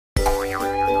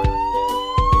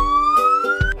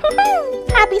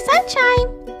Happy sunshine!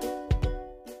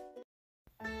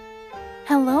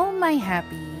 Hello, my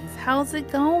happies. How's it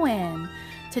going?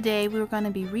 Today we're going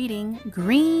to be reading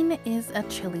Green is a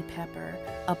Chili Pepper,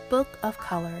 a Book of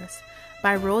Colors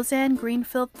by Roseanne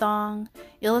Thong,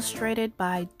 illustrated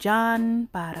by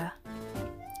Parra.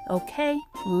 Okay,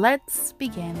 let's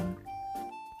begin.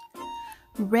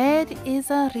 Red is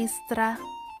a ristra,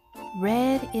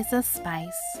 red is a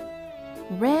spice,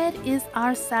 red is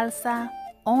our salsa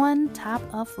on top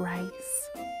of rice.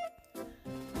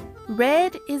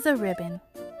 Red is a ribbon,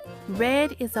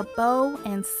 red is a bow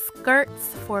and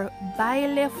skirts for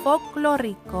baile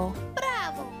folclorico.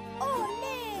 Bravo!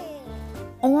 Ole!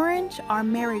 Orange are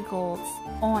marigolds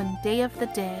on Day of the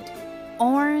Dead.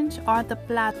 Orange are the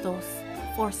platos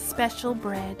for special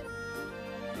bread.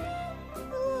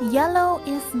 Yellow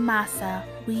is masa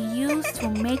we use to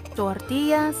make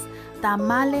tortillas,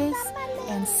 tamales,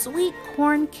 and sweet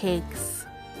corn cakes.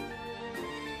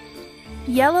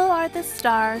 Yellow are the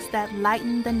stars that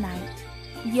lighten the night.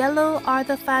 Yellow are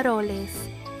the faroles,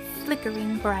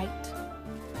 flickering bright.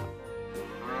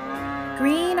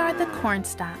 Green are the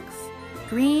cornstalks.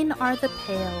 Green are the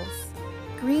pails.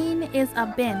 Green is a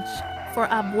bench for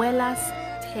abuela's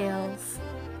tales.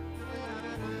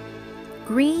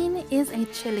 Green is a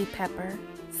chili pepper,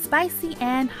 spicy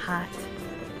and hot.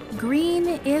 Green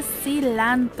is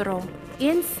cilantro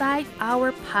inside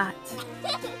our pot.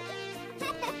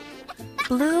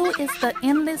 Blue is the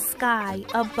endless sky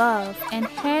above and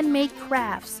handmade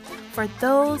crafts for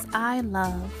those I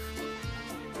love.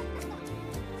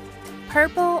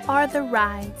 Purple are the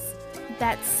rides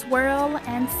that swirl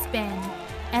and spin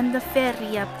and the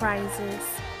feria prizes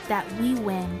that we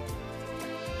win.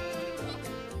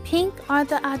 Pink are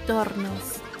the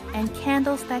adornos and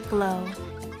candles that glow.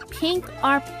 Pink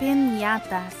are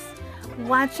piñatas.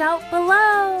 Watch out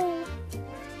below!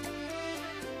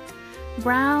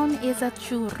 Brown is a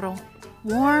churro,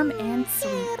 warm and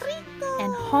sweet,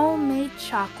 and homemade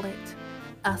chocolate,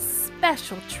 a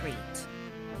special treat.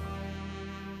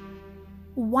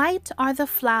 White are the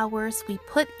flowers we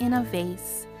put in a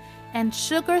vase, and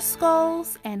sugar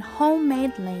skulls and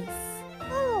homemade lace.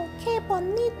 Oh, qué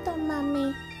bonito,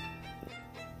 mami.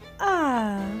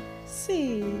 Ah,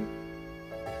 sí.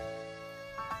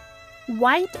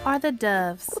 White are the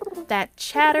doves that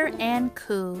chatter and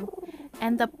coo,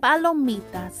 and the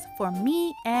palomitas for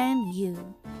me and you.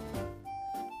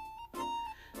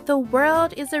 The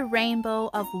world is a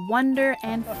rainbow of wonder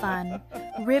and fun,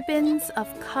 ribbons of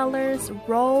colors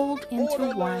rolled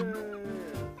into one.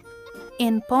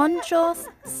 In ponchos,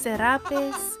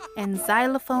 serapes, and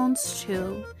xylophones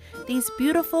too, these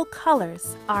beautiful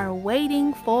colors are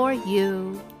waiting for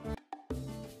you.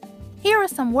 Here are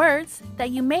some words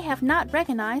that you may have not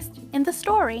recognized in the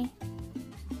story.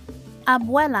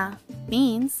 Abuela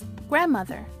means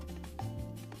grandmother.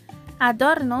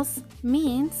 Adornos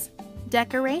means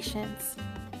decorations.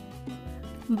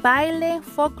 Baile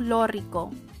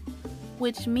folclórico,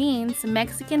 which means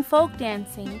Mexican folk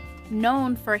dancing,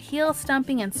 known for heel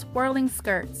stumping and swirling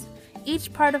skirts.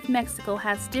 Each part of Mexico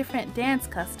has different dance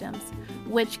customs,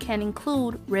 which can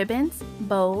include ribbons,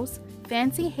 bows,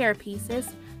 fancy hair pieces,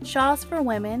 shawls for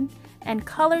women, and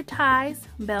colored ties,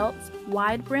 belts,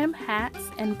 wide brim hats,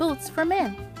 and boots for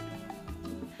men.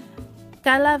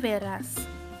 Calaveras,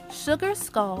 sugar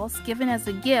skulls given as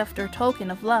a gift or token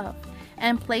of love,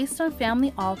 and placed on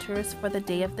family altars for the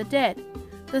Day of the Dead.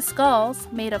 The skulls,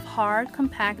 made of hard,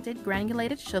 compacted,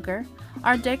 granulated sugar,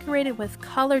 are decorated with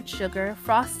colored sugar,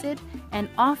 frosted, and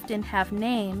often have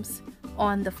names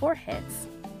on the foreheads.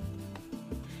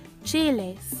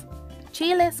 Chiles.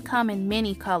 Chiles come in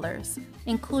many colors,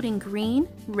 including green,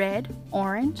 red,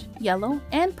 orange, yellow,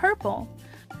 and purple.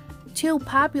 Two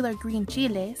popular green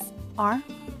chiles are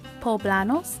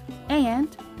poblanos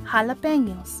and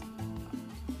jalapeños.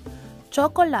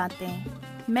 Chocolate.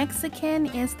 Mexican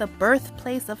is the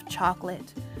birthplace of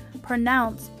chocolate,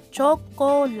 pronounced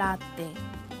chocolate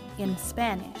in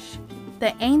Spanish.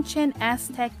 The ancient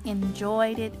Aztec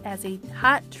enjoyed it as a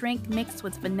hot drink mixed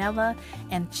with vanilla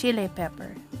and chili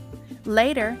pepper.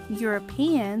 Later,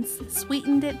 Europeans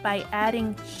sweetened it by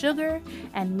adding sugar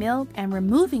and milk and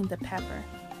removing the pepper.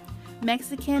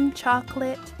 Mexican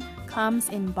chocolate comes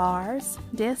in bars,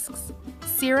 discs,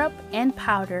 syrup, and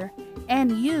powder,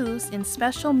 and used in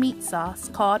special meat sauce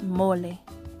called mole.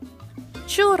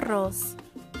 Churros,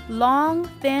 long,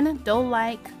 thin,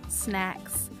 dough-like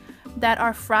snacks that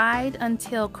are fried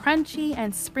until crunchy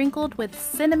and sprinkled with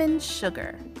cinnamon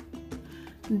sugar.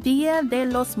 Dia de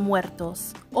los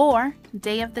Muertos, or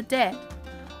Day of the Dead,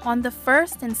 on the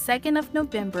 1st and 2nd of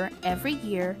November every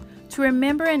year, to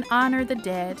remember and honor the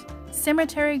dead.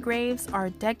 Cemetery graves are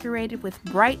decorated with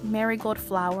bright marigold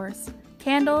flowers,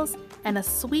 candles, and a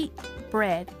sweet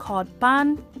bread called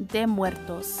pan de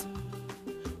muertos.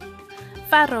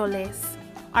 Faroles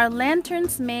are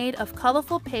lanterns made of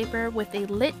colorful paper with a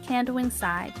lit candle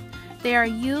inside. They are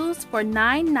used for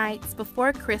 9 nights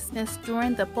before Christmas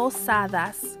during the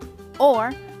posadas,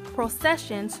 or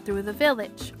processions through the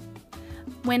village,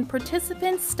 when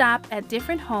participants stop at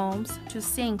different homes to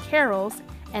sing carols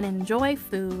and enjoy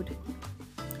food.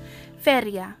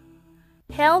 Feria.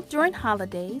 Held during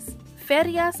holidays,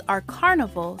 ferias are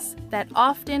carnivals that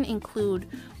often include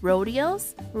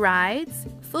rodeos, rides,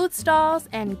 food stalls,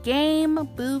 and game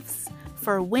booths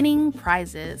for winning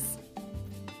prizes.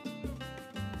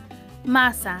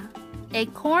 Masa, a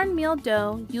cornmeal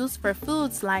dough used for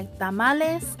foods like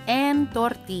tamales and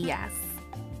tortillas.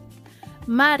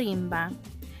 Marimba,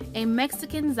 a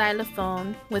Mexican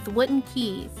xylophone with wooden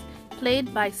keys,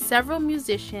 played by several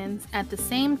musicians at the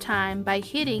same time by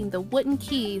hitting the wooden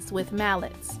keys with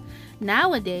mallets.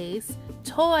 Nowadays,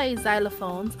 toy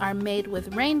xylophones are made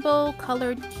with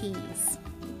rainbow-colored keys.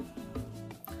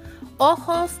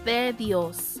 Ojos de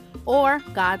Dios, or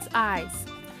God's eyes.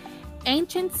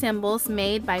 Ancient symbols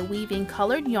made by weaving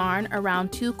colored yarn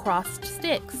around 2 crossed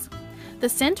sticks. The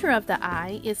center of the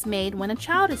eye is made when a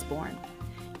child is born.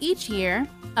 Each year,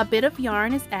 a bit of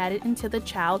yarn is added until the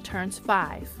child turns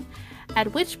 5,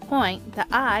 at which point the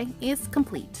eye is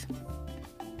complete.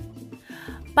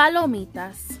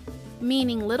 Palomitas,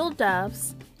 meaning little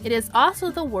doves, it is also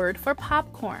the word for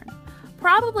popcorn,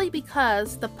 probably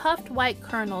because the puffed white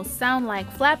kernels sound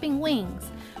like flapping wings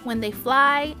when they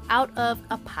fly out of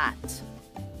a pot.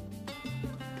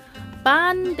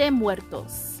 Pan de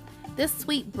muertos. This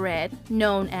sweet bread,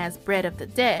 known as bread of the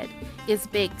dead, is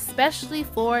baked specially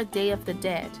for Day of the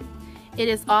Dead. It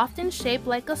is often shaped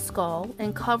like a skull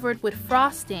and covered with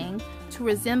frosting to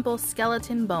resemble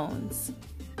skeleton bones.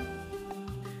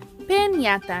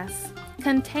 Piñatas.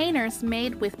 Containers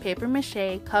made with paper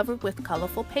mache covered with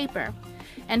colorful paper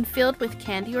and filled with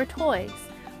candy or toys.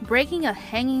 Breaking a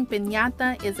hanging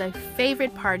piñata is a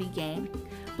favorite party game.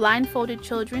 Blindfolded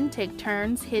children take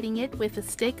turns hitting it with a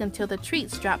stick until the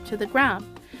treats drop to the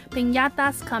ground.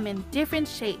 Piñatas come in different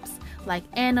shapes, like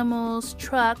animals,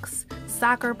 trucks,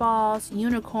 soccer balls,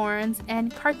 unicorns,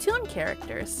 and cartoon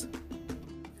characters.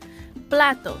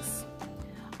 Platos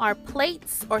are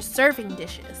plates or serving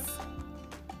dishes.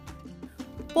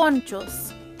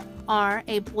 Ponchos are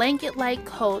a blanket-like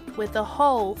coat with a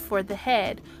hole for the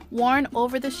head worn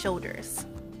over the shoulders.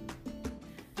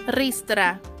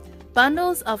 Ristra,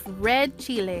 bundles of red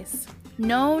chiles,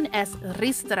 known as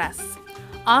ristras,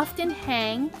 often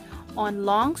hang on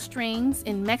long strings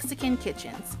in Mexican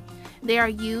kitchens. They are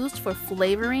used for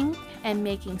flavoring and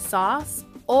making sauce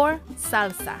or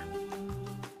salsa.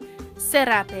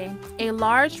 Serape, a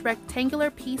large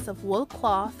rectangular piece of wool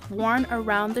cloth worn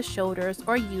around the shoulders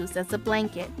or used as a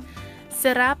blanket.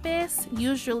 Serapes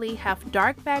usually have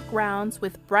dark backgrounds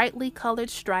with brightly colored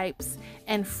stripes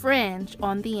and fringe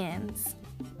on the ends.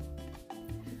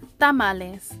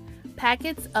 Tamales,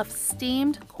 packets of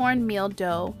steamed cornmeal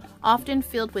dough, often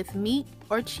filled with meat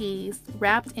or cheese,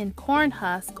 wrapped in corn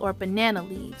husk or banana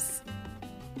leaves.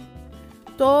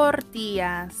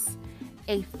 Tortillas,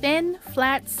 a thin,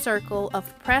 flat circle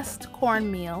of pressed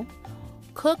cornmeal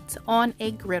cooked on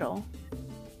a griddle.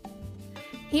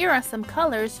 Here are some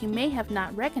colors you may have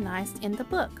not recognized in the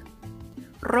book.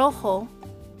 Rojo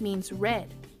means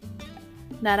red.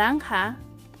 Naranja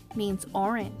means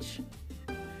orange.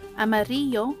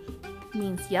 Amarillo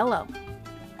means yellow.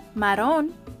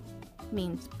 Marrón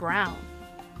means brown.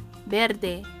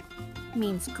 Verde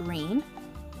means green.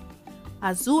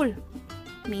 Azul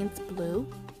means blue.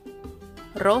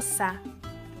 Rosa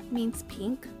means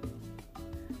pink.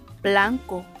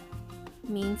 Blanco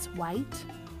means white.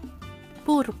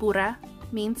 Púrpura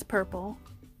means purple.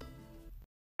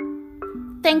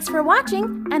 Thanks for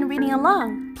watching and reading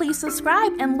along. Please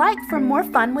subscribe and like for more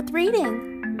fun with reading.